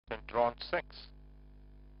drawn 6.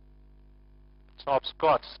 It's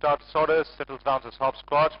hopscotch. Starts orders, settles down as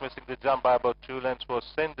hopscotch, missing the jump by about 2 lengths was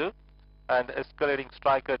Sindhu. And Escalating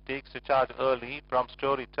Striker takes the charge early from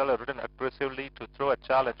Storyteller, ridden aggressively to throw a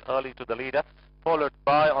challenge early to the leader. Followed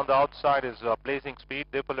by, on the outside is Blazing Speed.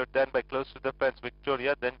 They followed then by close to the fence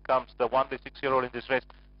Victoria. Then comes the only 6-year-old in this race,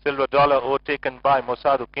 Silver Dollar, overtaken by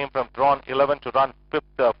Mossad, who came from drawn 11 to run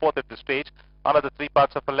 4th at the stage. Another 3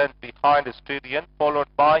 parts of a length behind is Tridian, followed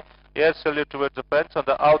by Air Salute towards the fence. On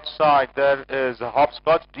the outside there is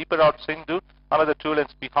Hopscotch, deeper out Sindhu. Another 2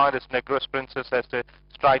 lengths behind is Negros Princess as they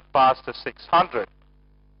stride past the 600.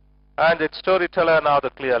 And it's Storyteller now the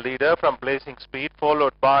clear leader from Blazing Speed,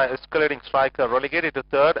 followed by Escalating Striker, relegated to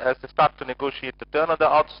 3rd as they start to negotiate the turn. On the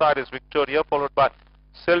outside is Victoria, followed by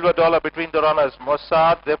Silver Dollar between the runners,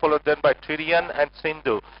 Mossad. They followed then by Tridian and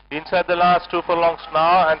Sindhu. Inside the last 2 furlongs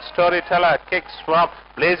now, and Storyteller kicks from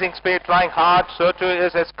Blazing Speed, trying hard. So too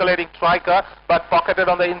is Escalating Striker, but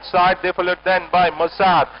pocketed on the inside. They followed then by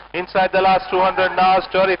Mossad. Inside the last 200 now,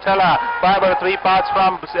 Storyteller by about 3 parts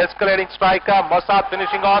from Escalating Striker. Mossad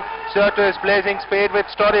finishing on. So too is Blazing Speed with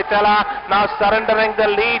Storyteller now surrendering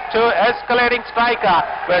the lead to Escalating Striker,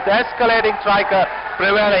 with Escalating Striker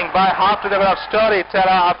prevailing by half to the of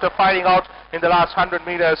Storyteller after fighting out in the last 100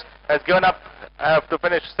 meters. Has given up to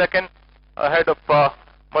finish 2nd ahead of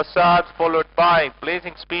Mossad, followed by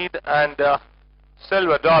Blazing Speed and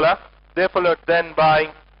Silver Dollar. They followed then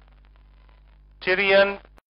by Tyrion